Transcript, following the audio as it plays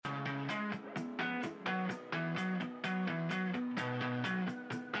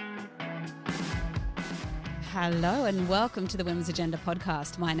Hello and welcome to the Women's Agenda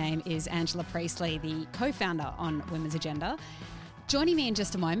podcast. My name is Angela Priestley, the co-founder on Women's Agenda. Joining me in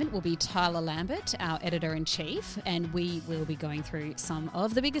just a moment will be Tyler Lambert, our editor-in-chief, and we will be going through some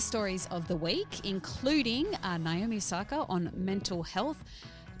of the biggest stories of the week, including Naomi Osaka on mental health,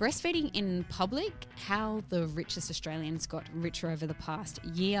 breastfeeding in public, how the richest Australians got richer over the past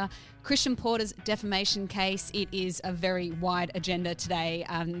year, Christian Porter's defamation case. It is a very wide agenda today.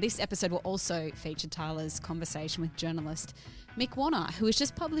 This episode will also feature Tyler's conversation with journalist Mick Warner, who has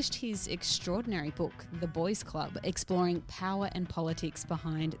just published his extraordinary book, The Boys Club, exploring power and politics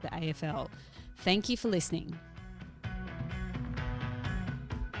behind the AFL. Thank you for listening.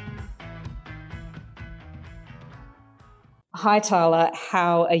 Hi, Tyler.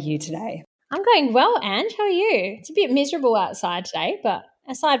 How are you today? I'm going well, Ange. How are you? It's a bit miserable outside today, but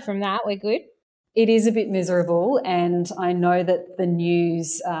aside from that, we're good. It is a bit miserable, and I know that the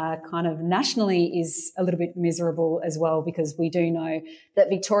news kind of nationally is a little bit miserable as well, because we do know that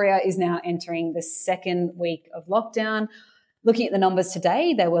Victoria is now entering the second week of lockdown. Looking at the numbers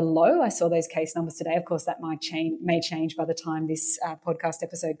today, they were low. I saw those case numbers today. Of course, that may change by the time this podcast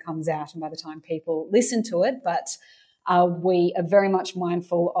episode comes out and by the time people listen to it, but we are very much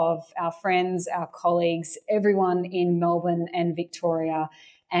mindful of our friends, our colleagues, everyone in Melbourne and Victoria,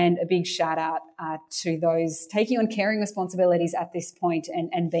 and a big shout out to those taking on caring responsibilities at this point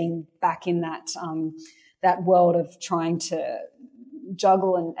and being back in that world of trying to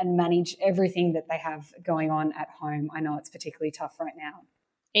juggle and manage everything that they have going on at home. I know it's particularly tough right now.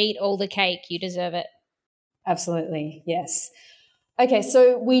 Eat all the cake. You deserve it. Absolutely, yes. Okay,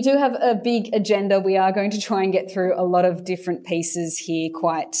 so we do have a big agenda. We are going to try and get through a lot of different pieces here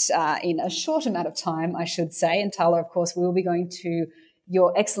quite in a short amount of time, I should say. And Tyler, of course, we will be going to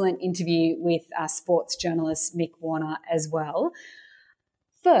your excellent interview with sports journalist Mick Warner as well.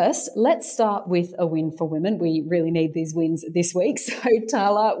 First, let's start with a win for women. We really need these wins this week. So,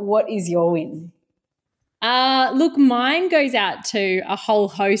 Tyler, what is your win? Look, mine goes out to a whole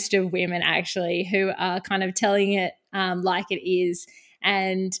host of women actually who are kind of telling it like it is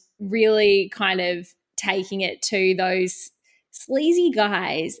and really kind of taking it to those sleazy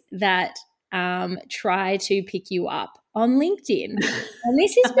guys that try to pick you up on LinkedIn. And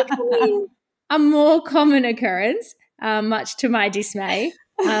this is becoming a more common occurrence, much to my dismay.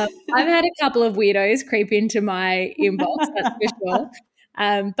 I've had a couple of weirdos creep into my inbox, that's for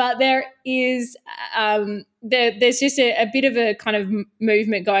sure. But there is there's just a bit of a kind of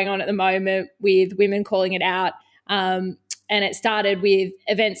movement going on at the moment with women calling it out. And it started with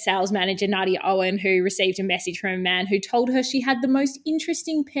event sales manager Nadia Owen, who received a message from a man who told her she had the most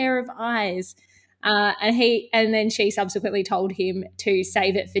interesting pair of eyes. And then she subsequently told him to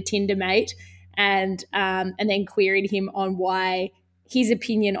save it for Tinder Mate, and then queried him on why his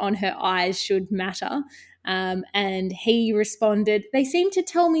opinion on her eyes should matter. And he responded, "They seem to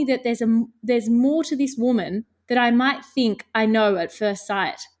tell me that there's more to this woman that I might think I know at first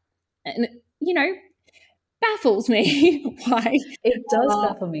sight." And, baffles me. Why? It does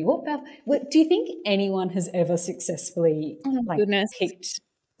baffle me. What do you think anyone has ever successfully picked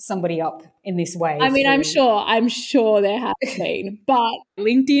somebody up in this way? I mean, I'm sure there have been, but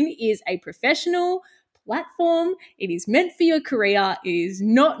LinkedIn is a professional platform. It is meant for your career. It is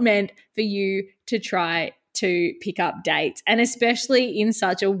not meant for you to try to pick up dates, and especially in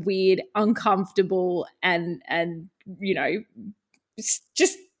such a weird, uncomfortable and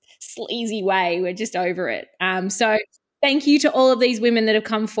just sleazy way. We're just over it. So thank you to all of these women that have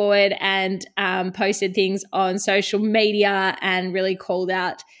come forward and posted things on social media and really called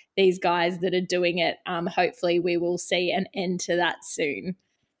out these guys that are doing it. Hopefully we will see an end to that soon.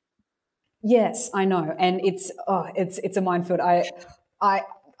 Yes, I know. And it's a minefield. I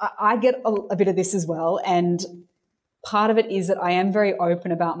get a bit of this as well. And part of it is that I am very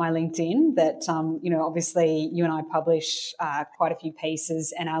open about my LinkedIn, that, obviously you and I publish quite a few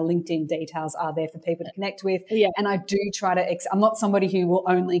pieces and our LinkedIn details are there for people to connect with. Yeah. And I do try to, I'm not somebody who will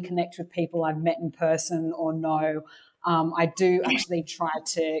only connect with people I've met in person or know. I do actually try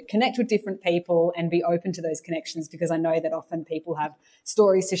to connect with different people and be open to those connections, because I know that often people have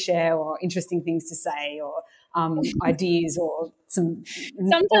stories to share or interesting things to say or ideas or sometimes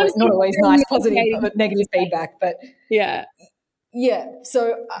not always nice, positive, but negative feedback. But yeah.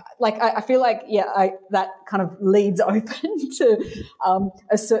 So I feel like, that kind of leads open to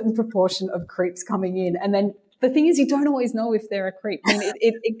a certain proportion of creeps coming in. And then the thing is, you don't always know if they're a creep. I mean,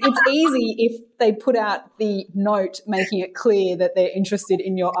 it's easy if they put out the note making it clear that they're interested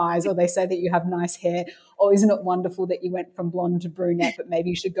in your eyes, or they say that you have nice hair, or isn't it wonderful that you went from blonde to brunette, but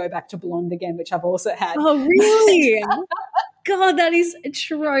maybe you should go back to blonde again, which I've also had. Oh, really? God, that is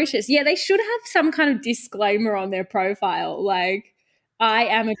atrocious. Yeah, they should have some kind of disclaimer on their profile, like, I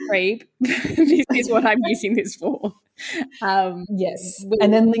am a creep. This is what I'm using this for. Yes.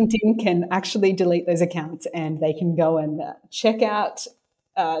 And then LinkedIn can actually delete those accounts and they can go and check out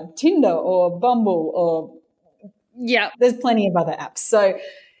Tinder or Bumble or there's plenty of other apps. So,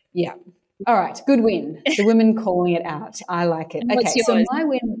 yeah. All right. Good win. The women calling it out. I like it. Okay. So my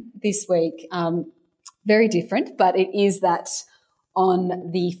win this week, very different, but it is that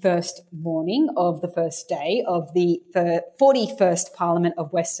on the first morning of the first day of the 41st Parliament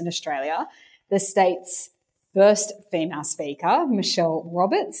of Western Australia, the state's first female speaker, Michelle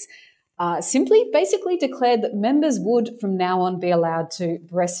Roberts, simply basically declared that members would from now on be allowed to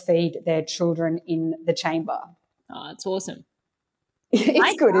breastfeed their children in the chamber. Oh, it's awesome.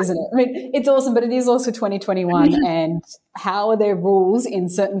 It's good, isn't it? I mean, it's awesome, but it is also 2021 and how are there rules in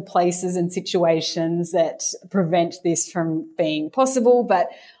certain places and situations that prevent this from being possible? But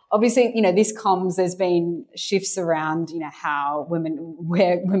obviously, there's been shifts around,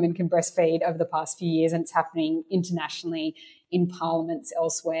 where women can breastfeed over the past few years, and it's happening internationally in parliaments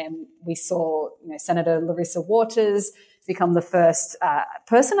elsewhere. We saw, Senator Larissa Waters become the first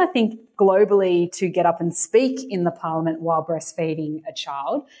person, I think, globally to get up and speak in the parliament while breastfeeding a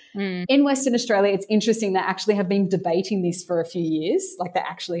child. In Western Australia, it's interesting, they actually have been debating this for a few years, like they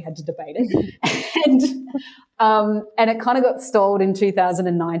actually had to debate it. And it kind of got stalled in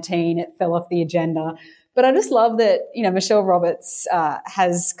 2019. It fell off the agenda. But I just love that, Michelle Roberts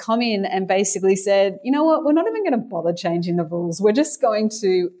has come in and basically said, you know what, we're not even going to bother changing the rules. We're just going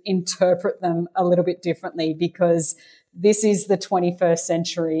to interpret them a little bit differently because this is the 21st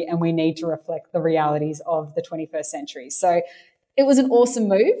century and we need to reflect the realities of the 21st century. So it was an awesome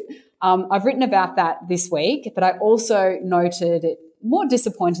move. I've written about that this week, but I also noted it more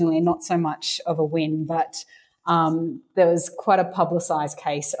disappointingly, not so much of a win, but there was quite a publicised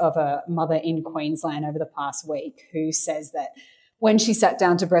case of a mother in Queensland over the past week who says that when she sat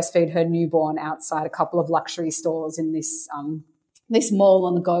down to breastfeed her newborn outside a couple of luxury stores in this mall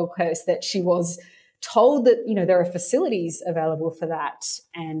on the Gold Coast, that she was told that, there are facilities available for that.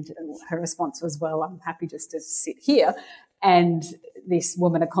 And her response was, well, I'm happy just to sit here. And this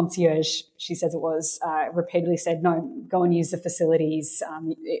woman, a concierge, she says it was, repeatedly said, no, go and use the facilities.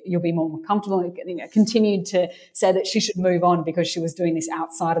 You'll be more comfortable. Continued to say that she should move on because she was doing this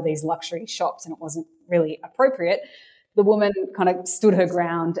outside of these luxury shops and it wasn't really appropriate. The woman kind of stood her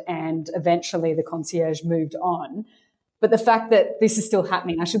ground and eventually the concierge moved on. But the fact that this is still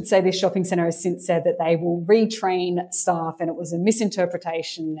happening, I should say this shopping centre has since said that they will retrain staff and it was a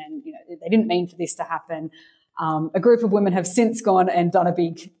misinterpretation and, they didn't mean for this to happen. A group of women have since gone and done a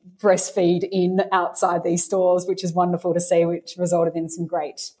big breastfeed in outside these stores, which is wonderful to see, which resulted in some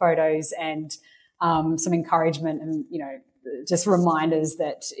great photos and some encouragement and, just reminders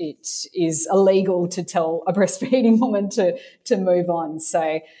that it is illegal to tell a breastfeeding woman to move on.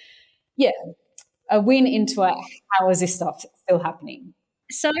 So, yeah. A win into how is this stuff still happening?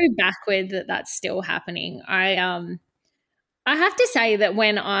 So backward that that's still happening. I have to say that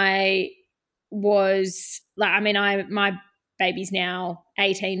when I was my baby's now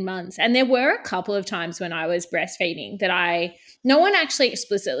 18 months, and there were a couple of times when I was breastfeeding that no one actually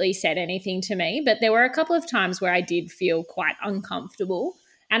explicitly said anything to me, but there were a couple of times where I did feel quite uncomfortable,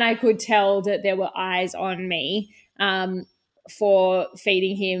 and I could tell that there were eyes on me. For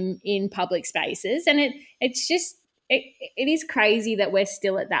feeding him in public spaces. And it is crazy that we're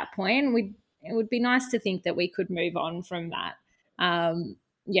still at that point. It would be nice to think that we could move on from that. And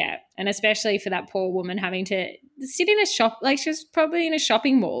especially for that poor woman having to sit in a shop, like she was probably in a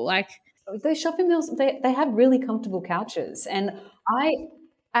shopping mall. Like those shopping malls, they have really comfortable couches. And I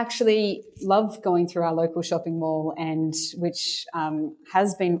actually love going through our local shopping mall, and which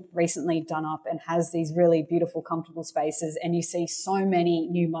has been recently done up and has these really beautiful, comfortable spaces. And you see so many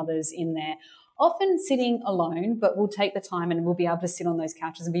new mothers in there, often sitting alone, but we'll take the time and we'll be able to sit on those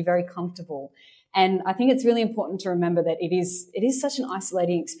couches and be very comfortable. And I think it's really important to remember that it is such an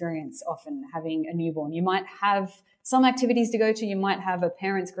isolating experience often having a newborn. You might have some activities to go to, you might have a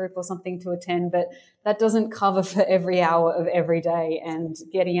parents group or something to attend, but that doesn't cover for every hour of every day, and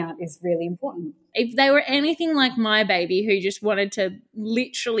getting out is really important. If they were anything like my baby who just wanted to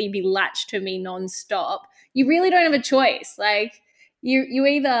literally be latched to me nonstop, you really don't have a choice. Like you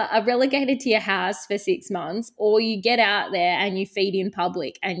either are relegated to your house for 6 months or you get out there and you feed in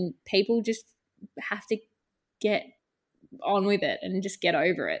public, and people just have to get on with it and just get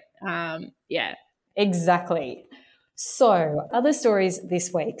over it. Exactly. So, other stories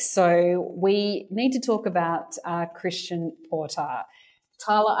this week. So, we need to talk about Christian Porter.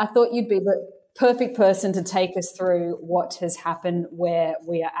 Tyler, I thought you'd be the perfect person to take us through what has happened, where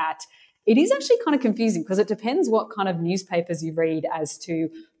we are at. It is actually kind of confusing because it depends what kind of newspapers you read as to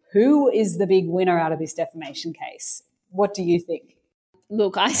who is the big winner out of this defamation case. What do you think?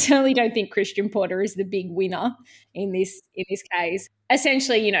 Look, I certainly don't think Christian Porter is the big winner in this case.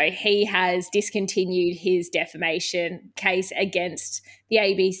 Essentially, he has discontinued his defamation case against the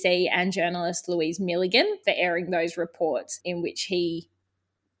ABC and journalist Louise Milligan for airing those reports in which he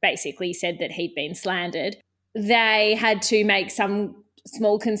basically said that he'd been slandered. They had to make some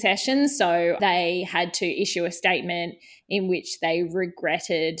small concessions. So they had to issue a statement in which they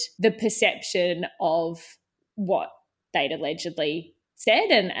regretted the perception of what they'd allegedly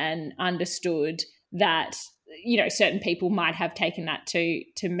said and understood that, certain people might have taken that to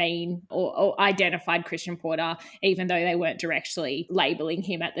mean or identified Christian Porter, even though they weren't directly labeling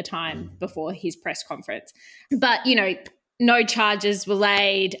him at the time before his press conference. But, no charges were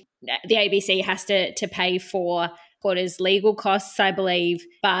laid. The ABC has to pay for Porter's legal costs, I believe.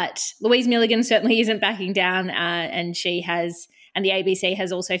 But Louise Milligan certainly isn't backing down, and the ABC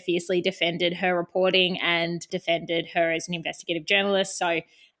has also fiercely defended her reporting and defended her as an investigative journalist. So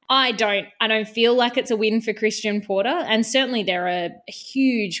I don't feel like it's a win for Christian Porter, and certainly there are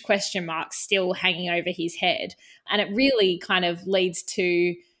huge question marks still hanging over his head. And it really kind of leads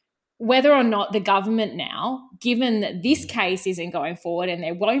to whether or not the government now, given that this case isn't going forward and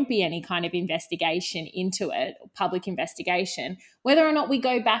there won't be any kind of investigation into it, public investigation, whether or not we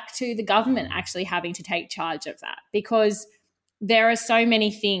go back to the government actually having to take charge of that, because there are so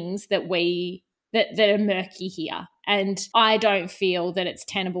many things that are murky here. And I don't feel that it's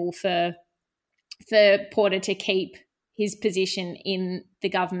tenable for Porter to keep his position in the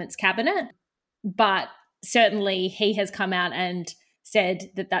government's cabinet. But certainly he has come out and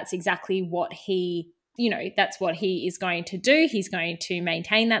said that that's exactly what that's what he is going to do. He's going to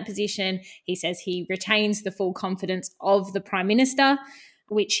maintain that position. He says he retains the full confidence of the Prime Minister,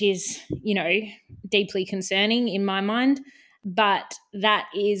 which is, deeply concerning in my mind. But that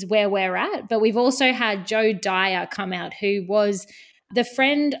is where we're at. But we've also had Joe Dyer come out, who was the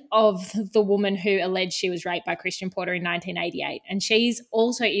friend of the woman who alleged she was raped by Christian Porter in 1988. And she's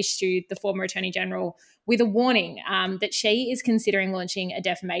also issued the former Attorney General with a warning that she is considering launching a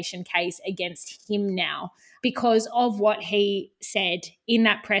defamation case against him now because of what he said in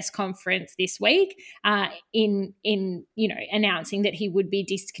that press conference this week, in announcing that he would be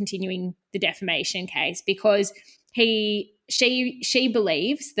discontinuing the defamation case because she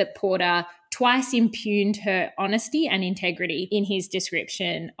believes that Porter twice impugned her honesty and integrity in his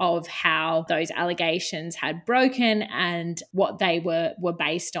description of how those allegations had broken and what they were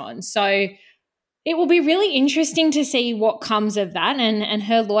based on. So it will be really interesting to see what comes of that. And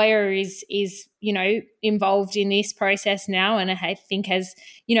her lawyer is involved in this process now, and I think has,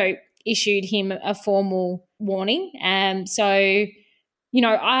 issued him a formal warning. So,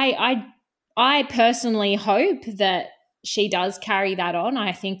 I personally hope that she does carry that on.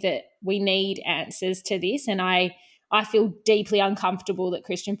 I think that we need answers to this, and I feel deeply uncomfortable that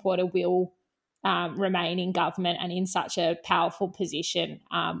Christian Porter will remain in government and in such a powerful position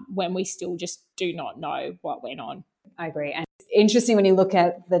when we still just do not know what went on. I agree. And it's interesting when you look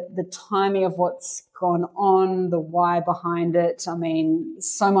at the timing of what's gone on, the why behind it. I mean,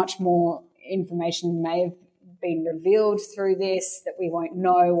 so much more information may have been revealed through this that we won't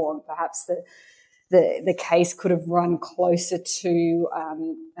know, or perhaps the case could have run closer to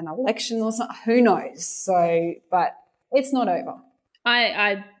an election or something. Who knows? So, but it's not over.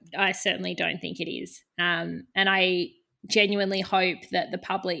 I certainly don't think it is. And I genuinely hope that the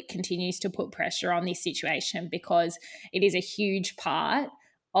public continues to put pressure on this situation, because it is a huge part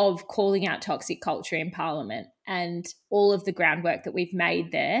of calling out toxic culture in Parliament and all of the groundwork that we've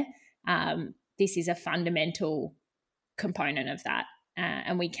made there. This is a fundamental component of that,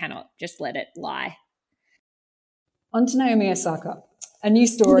 and we cannot just let it lie. On to Naomi Osaka. A new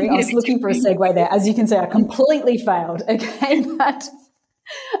story. I was looking for a segue there. As you can see, I completely failed. Okay, but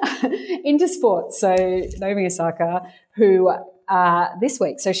into sports. So Naomi Osaka, who this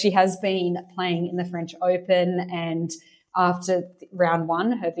week, so she has been playing in the French Open, and after round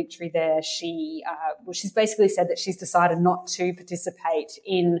one, her victory there, she's basically said that she's decided not to participate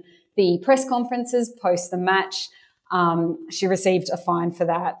in the press conferences post the match. She received a fine for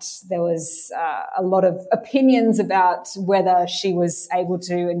that. There was a lot of opinions about whether she was able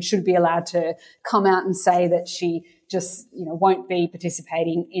to and should be allowed to come out and say that she just, won't be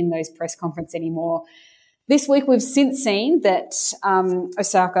participating in those press conferences anymore. This week, we've since seen that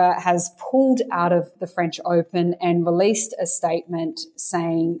Osaka has pulled out of the French Open and released a statement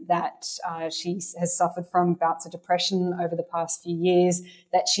saying that she has suffered from bouts of depression over the past few years,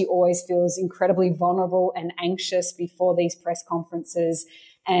 that she always feels incredibly vulnerable and anxious before these press conferences,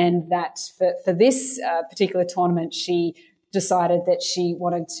 and that for this particular tournament, she decided that she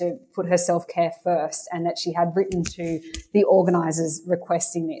wanted to put her self-care first, and that she had written to the organisers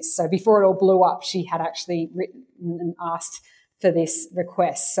requesting this. So before it all blew up, she had actually written and asked for this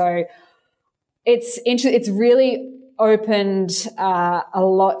request. So it's really opened a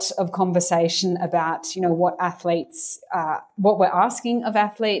lot of conversation about, what athletes, what we're asking of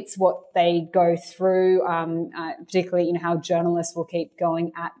athletes, what they go through, particularly, how journalists will keep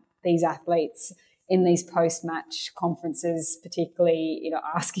going at these athletes in these post-match conferences, particularly,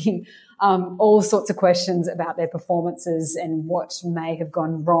 asking all sorts of questions about their performances and what may have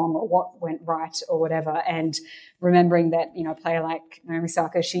gone wrong or what went right or whatever. And remembering that, a player like Naomi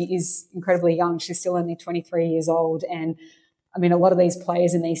Osaka, she is incredibly young. She's still only 23 years old. And I mean, a lot of these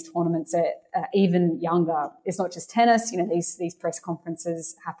players in these tournaments are even younger. It's not just tennis, these press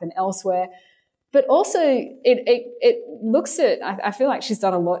conferences happen elsewhere. But also it looks at, I feel like she's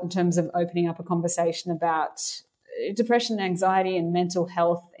done a lot in terms of opening up a conversation about depression, anxiety and mental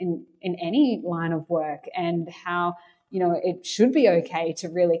health in any line of work, and how, it should be okay to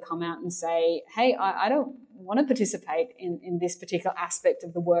really come out and say, hey, I don't want to participate in this particular aspect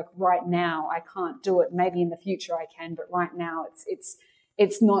of the work right now. I can't do it. Maybe in the future I can, but right now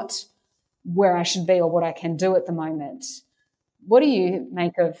it's not where I should be or what I can do at the moment. What do you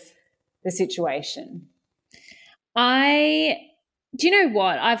make of the situation? Do you know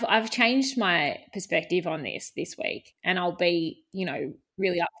what? I've changed my perspective on this week, and I'll be,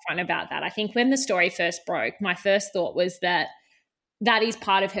 really upfront about that. I think when the story first broke, my first thought was that is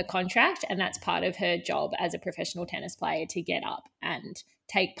part of her contract, and that's part of her job as a professional tennis player, to get up and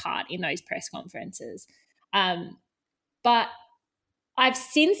take part in those press conferences. But I've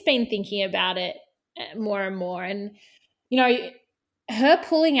since been thinking about it more and more, and, her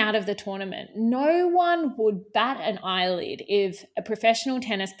pulling out of the tournament, no one would bat an eyelid if a professional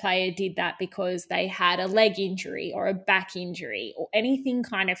tennis player did that because they had a leg injury or a back injury or anything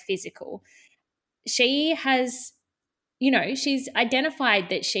kind of physical. She has, she's identified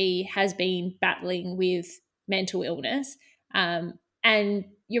that she has been battling with mental illness. And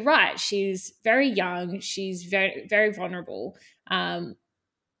you're right, she's very young, she's very, very vulnerable. And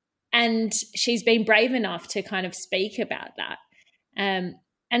she's been brave enough to kind of speak about that.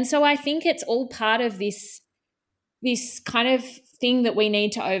 And so I think it's all part of this kind of thing that we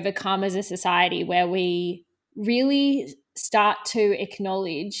need to overcome as a society, where we really start to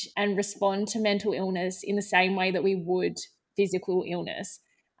acknowledge and respond to mental illness in the same way that we would physical illness.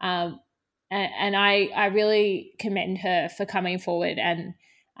 And I really commend her for coming forward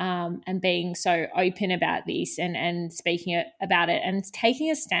and being so open about this and speaking about it, and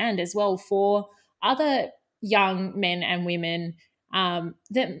taking a stand as well for other young men and women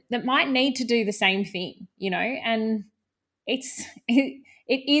that might need to do the same thing, and it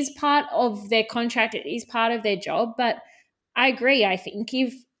is part of their contract, it is part of their job. But I agree, I think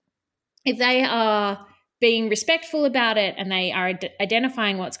if they are being respectful about it, and they are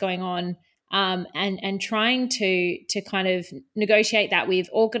identifying what's going on, and trying to kind of negotiate that with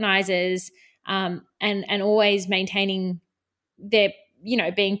organisers, and always maintaining their,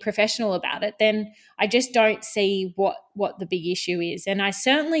 being professional about it, then I just don't see what the big issue is. And I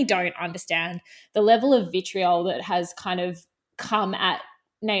certainly don't understand the level of vitriol that has kind of come at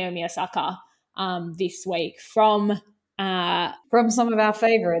Naomi Osaka this week from some of our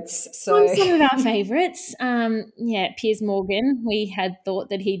favourites. From some of our favourites. Piers Morgan, we had thought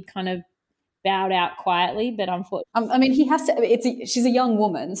that he'd kind of bowed out quietly, but unfortunately, I mean, he has to. She's a young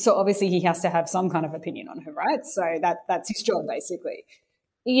woman, so obviously he has to have some kind of opinion on her, right? So that's his job, basically.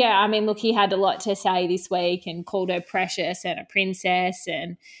 Yeah, I mean, look, he had a lot to say this week and called her precious and a princess,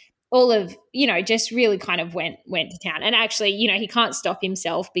 and all of, just really kind of went to town. And actually, he can't stop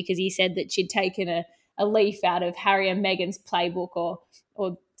himself, because he said that she'd taken a leaf out of Harry and Meghan's playbook or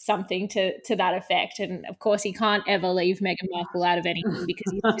something to that effect. And of course, he can't ever leave Meghan Markle out of anything,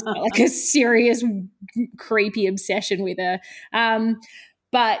 because he's just got like a serious creepy obsession with her.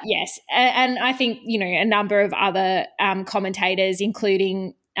 But yes, and I think, a number of other commentators,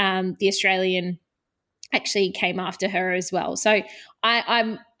 including the Australian, actually came after her as well. So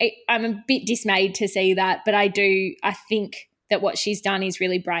I'm a bit dismayed to see that, but I think that what she's done is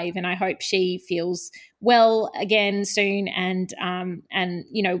really brave, and I hope she feels well again soon, and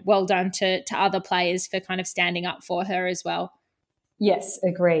well done to other players for kind of standing up for her as well. Yes,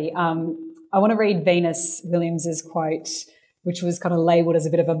 agree. I want to read Venus Williams's quote, which was kind of labelled as a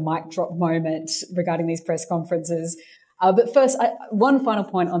bit of a mic drop moment regarding these press conferences. But first, one final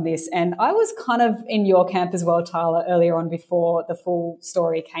point on this, and I was kind of in your camp as well, Tyler, earlier on before the full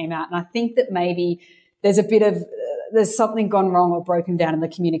story came out. And I think that maybe there's something gone wrong or broken down in the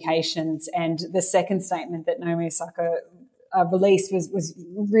communications. And the second statement that Naomi Osaka released was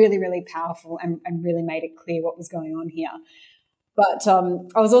really, really powerful and really made it clear what was going on here. But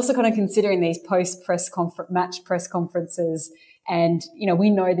I was also kind of considering these match press conferences. And, we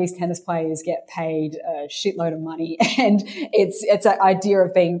know these tennis players get paid a shitload of money. And it's an idea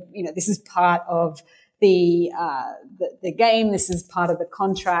of being, this is part of the game. This is part of the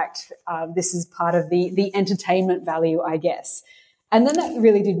contract. This is part of the entertainment value, I guess. And then that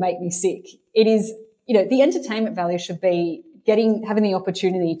really did make me sick. It is, the entertainment value should be having the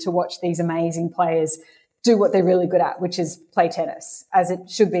opportunity to watch these amazing players do what they're really good at, which is play tennis, as it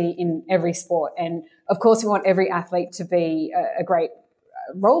should be in every sport. And of course, we want every athlete to be a great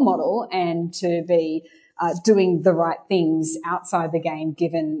role model and to be doing the right things outside the game,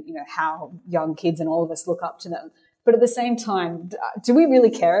 given how young kids and all of us look up to them. But at the same time, do we really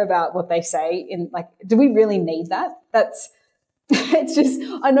care about what they say? Do we really need that? It's just,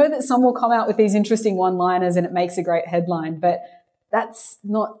 I know that some will come out with these interesting one-liners and it makes a great headline, but that's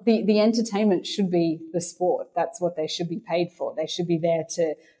not the entertainment should be the sport. That's what they should be paid for. They should be there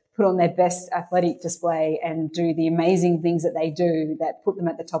to put on their best athletic display and do the amazing things that they do that put them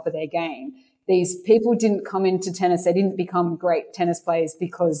at the top of their game. These people didn't come into tennis. They didn't become great tennis players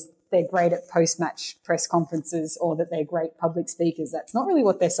because they're great at post-match press conferences or that they're great public speakers. That's not really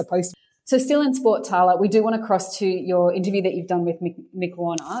what they're supposed to. So still in sport, Tyler, we do want to cross to your interview that you've done with Mick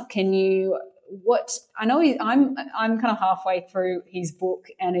Warner. I'm kind of halfway through his book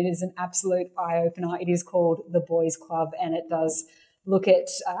and it is an absolute eye-opener. It is called The Boys Club and it does look at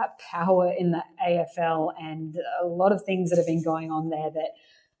power in the AFL and a lot of things that have been going on there that,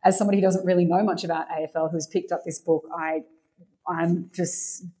 as somebody who doesn't really know much about AFL who's picked up this book, I'm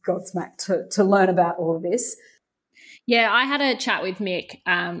just gobsmacked to learn about all of this. Yeah, I had a chat with Mick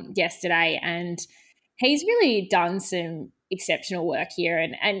yesterday and he's really done some exceptional work here.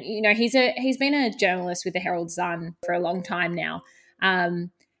 And he's been a journalist with the Herald Sun for a long time now.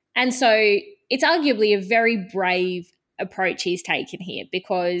 And so it's arguably a very brave approach he's taken here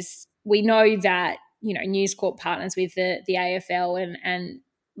because we know that, News Corp partners with the AFL and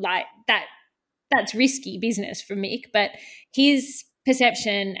like that's risky business for Mick. But his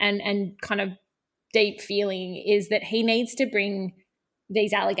perception and kind of deep feeling is that he needs to bring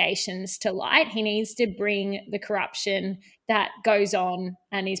these allegations to light. He needs to bring the corruption that goes on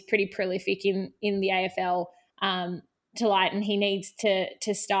and is pretty prolific in the AFL to light, and he needs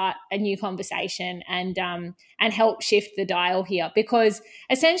to start a new conversation and help shift the dial here, because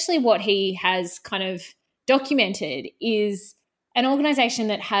essentially what he has kind of documented is an organisation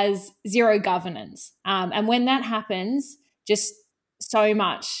that has zero governance, and when that happens, just so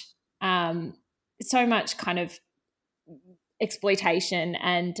much kind of exploitation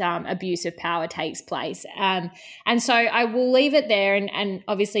and abuse of power takes place. And so I will leave it there. And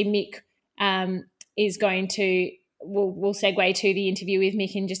obviously Mick is going to, we'll segue to the interview with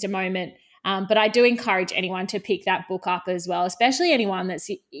Mick in just a moment. But I do encourage anyone to pick that book up as well, especially anyone that's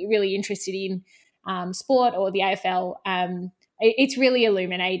really interested in sport or the AFL. It's really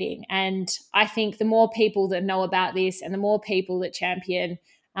illuminating. And I think the more people that know about this and the more people that champion,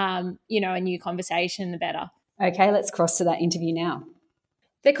 a new conversation, the better. Okay, let's cross to that interview now.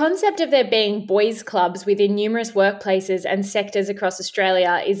 The concept of there being boys' clubs within numerous workplaces and sectors across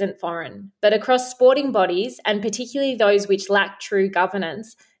Australia isn't foreign, but across sporting bodies, and particularly those which lack true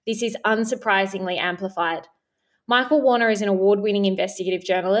governance, this is unsurprisingly amplified. Michael Warner is an award-winning investigative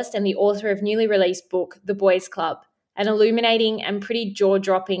journalist and the author of newly released book, The Boys Club, an illuminating and pretty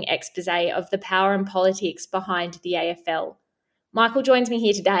jaw-dropping expose of the power and politics behind the AFL. Michael joins me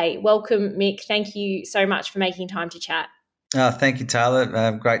here today. Welcome, Mick. Thank you so much for making time to chat. Thank you,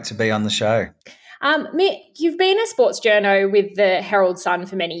 Tyler. Great to be on the show. Mick, you've been a sports journo with the Herald Sun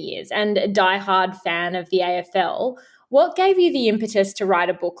for many years and a diehard fan of the AFL. What gave you the impetus to write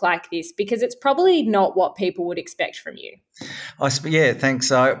a book like this? Because it's probably not what people would expect from you. Thanks.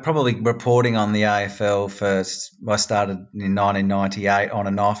 Probably reporting on the AFL I started in 1998 on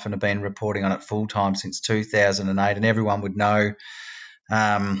and off, and have been reporting on it full time since 2008. And everyone would know,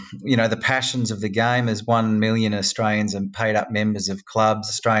 the passions of the game. There's 1 million Australians and paid up members of clubs.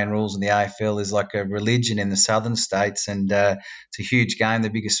 Australian rules in the AFL is like a religion in the southern states, and it's a huge game, the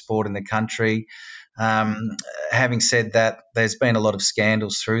biggest sport in the country. Having said that, there's been a lot of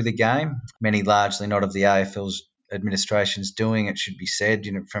scandals through the game, many largely not of the AFL's administration's doing, it should be said,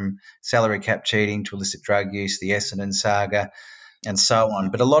 from salary cap cheating to illicit drug use, the Essendon saga, and so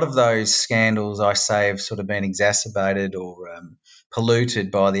on. But a lot of those scandals, I say, have sort of been exacerbated or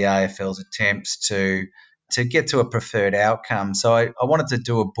polluted by the AFL's attempts to get to a preferred outcome. So I wanted to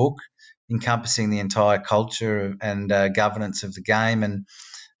do a book encompassing the entire culture and governance of the game, and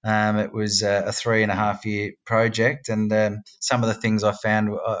it was a 3.5-year project, and some of the things I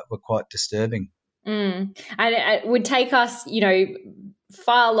found were quite disturbing. And it would take us,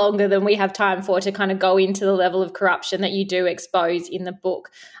 far longer than we have time for to kind of go into the level of corruption that you do expose in the book.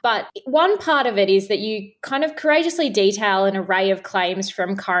 But one part of it is that you kind of courageously detail an array of claims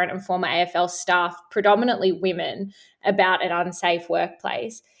from current and former AFL staff, predominantly women, about an unsafe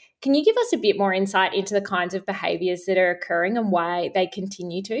workplace. Can you give us a bit more insight into the kinds of behaviours that are occurring and why they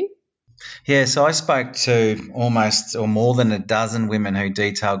continue to? Yeah, so I spoke to almost or more than a dozen women who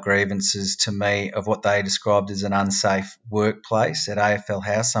detailed grievances to me of what they described as an unsafe workplace at AFL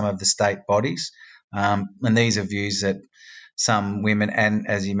House, some of the state bodies. And these are views that some women and,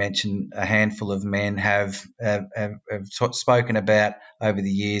 as you mentioned, a handful of men have spoken about over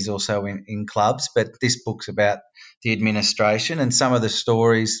the years, also in clubs. But this book's about the administration, and some of the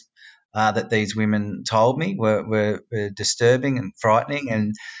stories that these women told me were disturbing and frightening.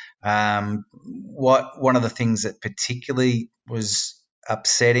 And one of the things that particularly was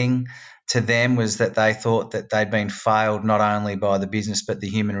upsetting to them was that they thought that they'd been failed not only by the business but the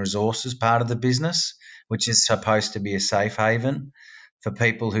human resources part of the business, which is supposed to be a safe haven for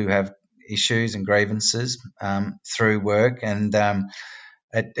people who have issues and grievances through work. And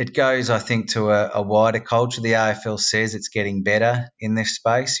it goes, I think, to a wider culture. The AFL says it's getting better in this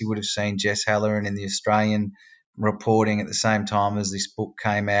space. You would have seen Jess Halloran in the Australian reporting at the same time as this book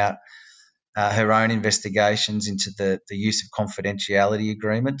came out, her own investigations into the use of confidentiality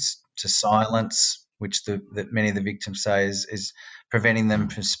agreements to silence, which that many of the victims say is preventing them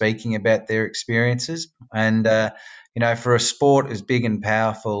from speaking about their experiences. And, for a sport as big and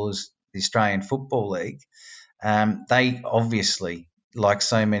powerful as the Australian Football League, they obviously, like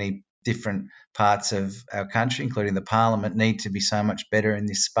so many different parts of our country, including the parliament, need to be so much better in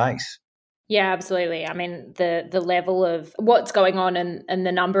this space. Yeah, absolutely. I mean, the level of what's going on and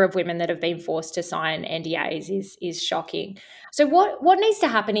the number of women that have been forced to sign NDAs is shocking. So what needs to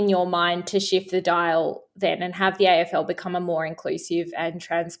happen in your mind to shift the dial then and have the AFL become a more inclusive and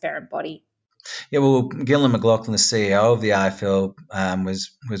transparent body? Yeah, well, Gillon McLachlan, the CEO of the AFL,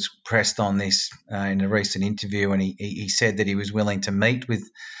 was pressed on this in a recent interview, and he said that he was willing to meet with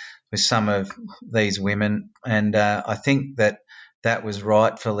some of these women, and I think that was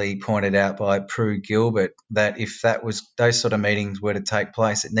rightfully pointed out by Prue Gilbert, that if those sort of meetings were to take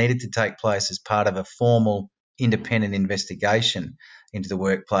place, it needed to take place as part of a formal independent investigation into the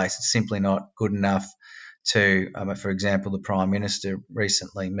workplace. It's simply not good enough to, for example, the Prime Minister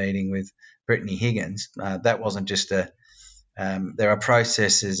recently meeting with Brittany Higgins. That wasn't just there are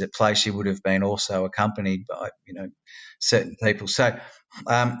processes at play. She would have been also accompanied by, certain people. So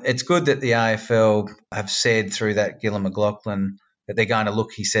it's good that the AFL have said through that Gillon McLachlan that they're going to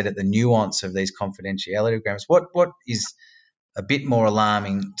look, he said, at the nuance of these confidentiality agreements. What is a bit more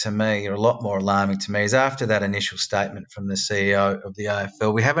alarming to me, or a lot more alarming to me, is after that initial statement from the CEO of the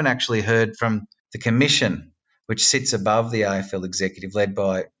AFL, we haven't actually heard from the Commission, which sits above the AFL executive, led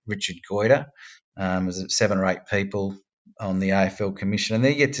by Richard Goyder. There's 7 or 8 people on the AFL Commission, and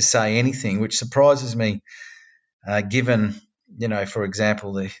they're yet to say anything, which surprises me, given, for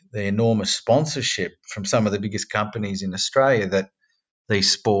example, the enormous sponsorship from some of the biggest companies in Australia that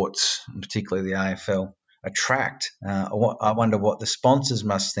these sports, and particularly the AFL, attract. I wonder what the sponsors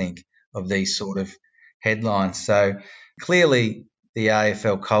must think of these sort of headlines. So clearly the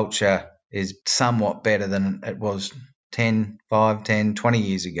AFL culture is somewhat better than it was 10, 20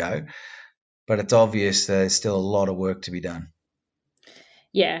 years ago, but it's obvious there's still a lot of work to be done.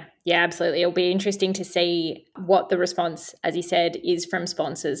 Yeah, absolutely. It'll be interesting to see what the response, as you said, is from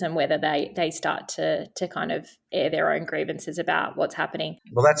sponsors and whether they start to kind of air their own grievances about what's happening.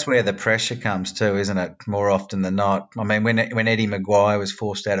 Well, that's where the pressure comes too, isn't it? More often than not. I mean, when Eddie Maguire was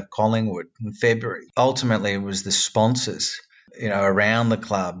forced out of Collingwood in February, ultimately it was the sponsors, around the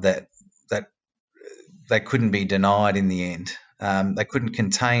club that they couldn't be denied in the end. They couldn't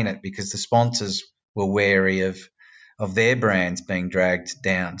contain it because the sponsors were wary of their brands being dragged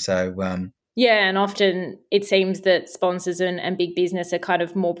down. So yeah, and often it seems that sponsors and big business are kind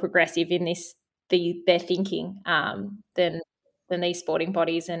of more progressive in their thinking than these sporting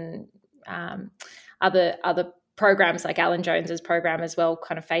bodies and other programs like Alan Jones's program as well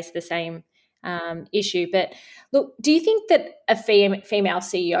kind of face the same issue. But look, do you think that a female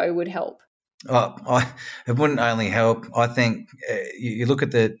CEO would help? It wouldn't only help. I think you look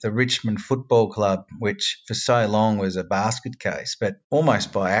at the Richmond Football Club, which for so long was a basket case, but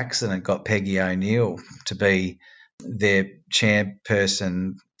almost by accident got Peggy O'Neill to be their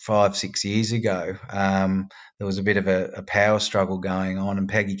chairperson 5-6 years ago. There was a bit of a power struggle going on, and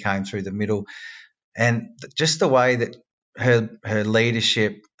Peggy came through the middle. And just the way that her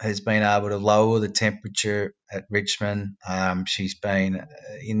leadership has been able to lower the temperature at Richmond. She's been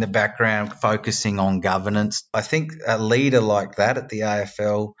in the background focusing on governance. I think a leader like that at the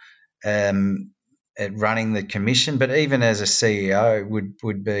AFL, at running the commission, but even as a CEO,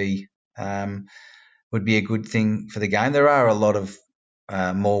 would be a good thing for the game. There are a lot of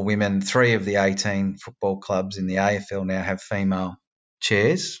more women. 3 of the 18 football clubs in the AFL now have female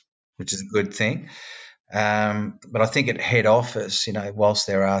chairs, which is a good thing. But I think at head office, whilst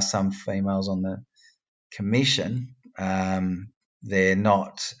there are some females on the commission, they're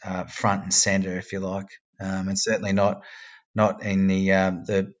not front and centre, if you like, and certainly not in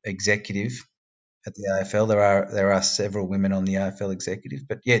the executive at the AFL. There are several women on the AFL executive,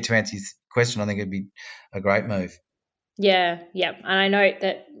 but yeah, to answer your question, I think it'd be a great move. Yeah. And I note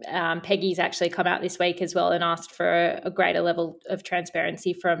that Peggy's actually come out this week as well and asked for a greater level of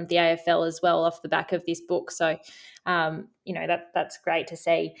transparency from the AFL as well off the back of this book. So, that's great to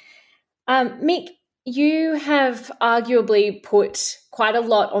see. Mick, you have arguably put quite a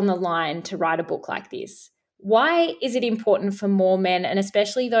lot on the line to write a book like this. Why is it important for more men, and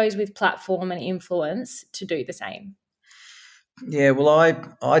especially those with platform and influence, to do the same? Yeah, well,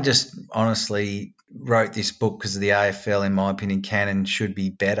 I just honestly wrote this book because the AFL, in my opinion, can and should be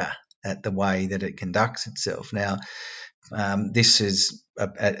better at the way that it conducts itself. Now, this is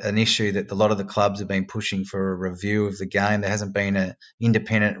an issue that a lot of the clubs have been pushing for a review of the game. There hasn't been an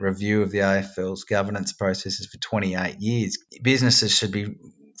independent review of the AFL's governance processes for 28 years. Businesses should be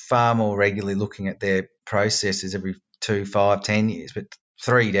far more regularly looking at their processes every 2, 5, 10 years, but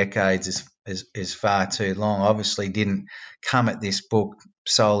 3 decades is far too long. Obviously didn't come at this book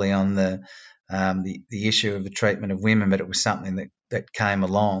solely on the issue of the treatment of women, but it was something that came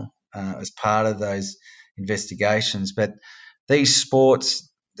along as part of those investigations. But these sports,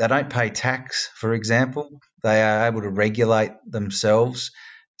 they don't pay tax, for example. They are able to regulate themselves,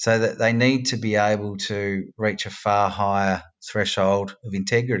 so that they need to be able to reach a far higher threshold of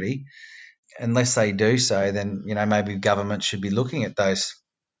integrity. Unless they do so, then maybe government should be looking at those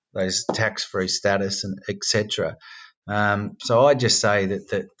tax-free status and etc. So I just say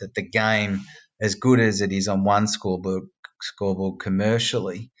that the game, as good as it is on one scoreboard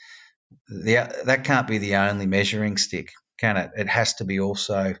commercially, that can't be the only measuring stick, can it? It has to be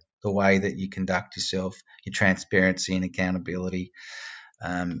also the way that you conduct yourself, your transparency and accountability,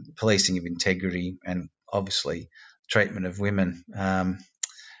 policing of integrity, and obviously treatment of women.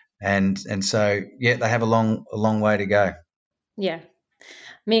 And so, yeah, they have a long way to go. Yeah.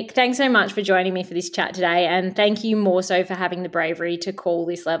 Mick, thanks so much for joining me for this chat today, and thank you more so for having the bravery to call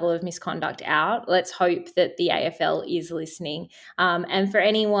this level of misconduct out. Let's hope that the AFL is listening. And for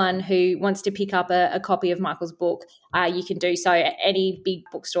anyone who wants to pick up a copy of Michael's book, you can do so at any big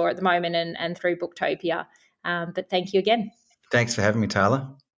bookstore at the moment and through Booktopia. But thank you again. Thanks for having me, Tyler.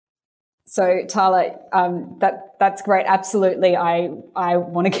 So, Tyler, that's great. Absolutely. I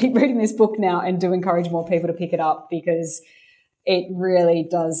want to keep reading this book now and do encourage more people to pick it up, because it really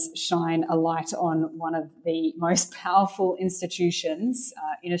does shine a light on one of the most powerful institutions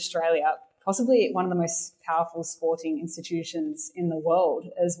in Australia, possibly one of the most powerful sporting institutions in the world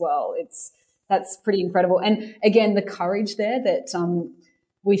as well. That's pretty incredible. And again, the courage there that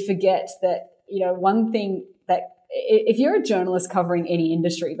we forget that, one thing that if you're a journalist covering any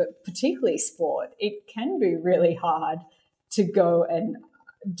industry, but particularly sport, it can be really hard to go and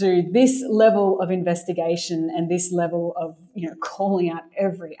do this level of investigation and this level of, calling out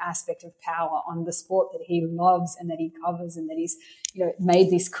every aspect of power on the sport that he loves and that he covers and that he's, made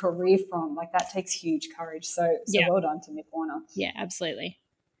this career from. Like, that takes huge courage. So yeah. Well done to Mick Warner. Yeah, absolutely.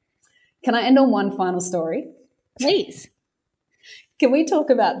 Can I end on one final story? Please. Can we talk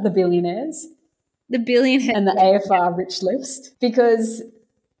about the billionaires? The billionaires. And the AFR rich list? Because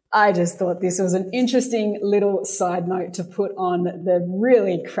I just thought this was an interesting little side note to put on the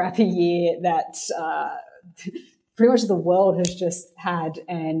really crappy year that pretty much the world has just had,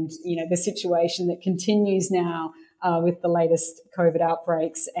 and, the situation that continues now with the latest COVID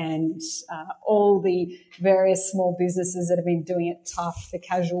outbreaks and all the various small businesses that have been doing it tough, the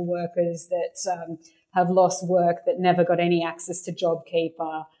casual workers that have lost work, that never got any access to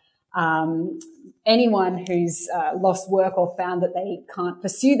JobKeeper. anyone who's lost work or found that they can't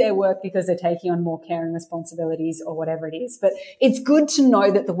pursue their work because they're taking on more caring responsibilities or whatever it is. But it's good to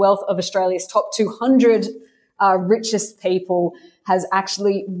know that the wealth of Australia's top 200 richest people has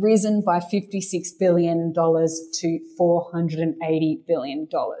actually risen by $56 billion to $480 billion.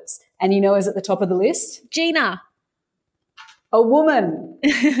 And you know who's at the top of the list? Gina. A woman.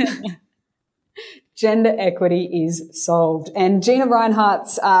 Gender equity is solved. And Gina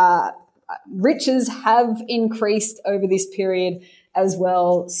Rinehart's riches have increased over this period as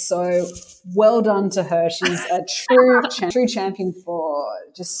well. So well done to her. She's a true champion for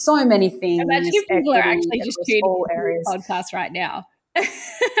just so many things. Imagine if people are actually just tuning into the podcast right now.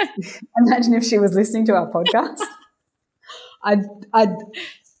 Imagine if she was listening to our podcast. I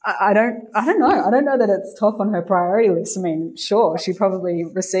don't know. I don't know that it's top on her priority list. I mean, sure, she probably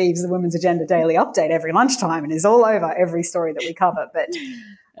receives the Women's Agenda Daily Update every lunchtime and is all over every story that we cover. But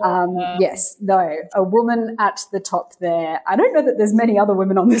yes, no, a woman at the top there. I don't know that there's many other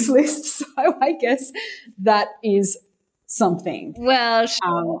women on this list, so I guess that is something. Well,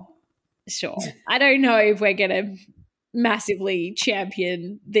 sure. I don't know if we're going to massively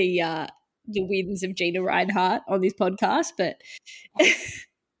champion the wins of Gina Rinehart on this podcast, but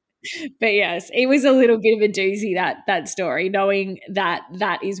yes, it was a little bit of a doozy, that story, knowing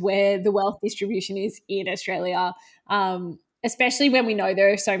that is where the wealth distribution is in Australia, especially when we know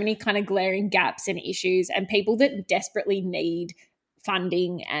there are so many kind of glaring gaps and issues and people that desperately need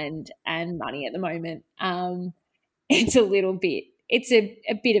funding and money at the moment. It's a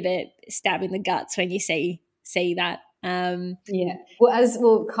bit of a stab in the guts when you see that. Yeah.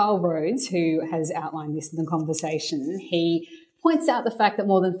 Well, Carl Rhodes, who has outlined this in the conversation, he points out the fact that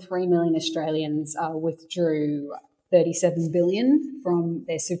more than 3 million Australians withdrew $37 billion from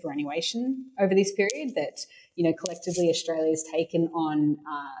their superannuation over this period. That, you know, collectively Australia's taken on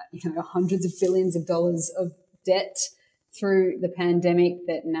hundreds of billions of dollars of debt through the pandemic.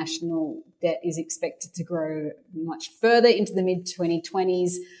 That national debt is expected to grow much further into the mid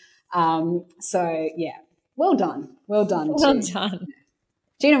 2020s. So yeah. Well done. Well done.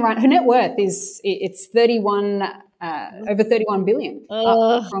 Gina Ryan, her net worth it's over 31 billion,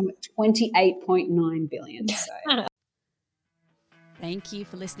 up from 28.9 billion. So. Thank you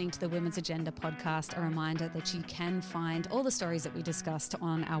for listening to the Women's Agenda podcast. A reminder that you can find all the stories that we discussed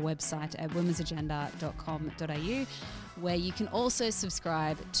on our website at womensagenda.com.au, where you can also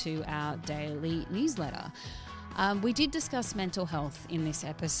subscribe to our daily newsletter. We did discuss mental health in this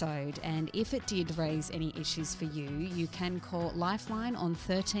episode, and if it did raise any issues for you, you can call Lifeline on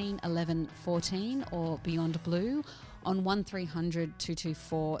 13 11 14 or Beyond Blue on 1300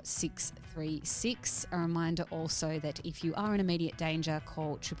 224 636. A reminder also that if you are in immediate danger,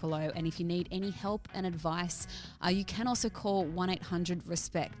 call 000, and if you need any help and advice, you can also call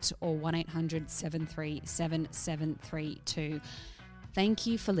 1-800-RESPECT or 1-800-737-732. Thank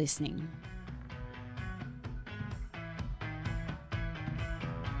you for listening.